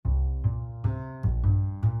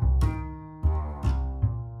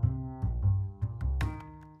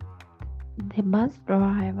The bus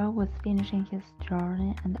driver was finishing his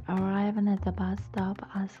journey and arriving at the bus stop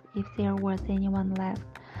asked if there was anyone left,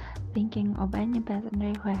 thinking of any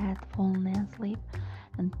passenger who had fallen asleep,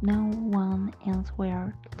 and no one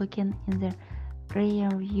answered. Looking in the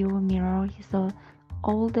rear-view mirror, he saw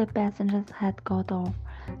all the passengers had got off,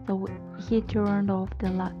 so he turned off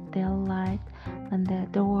the light when the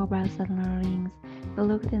doorbell suddenly rings. He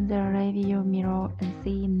looked in the rear-view mirror and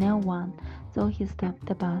see no one, so he stopped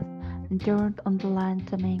the bus and turned on the light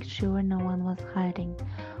to make sure no one was hiding.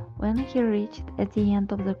 When he reached at the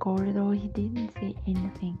end of the corridor, he didn't see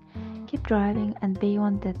anything. Keep driving and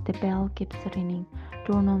beyond that the bell keeps ringing.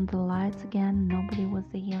 Turn on the lights again, nobody was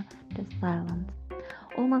there, just silence.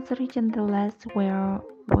 Almost reaching the last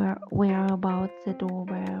whereabouts, the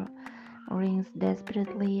doorbell rings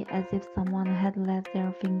desperately as if someone had left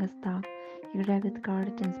their finger stuck. He grabbed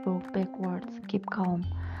courage and spoke backwards. Keep calm.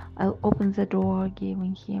 I'll open the door,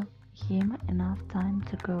 giving him enough time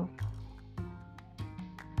to go.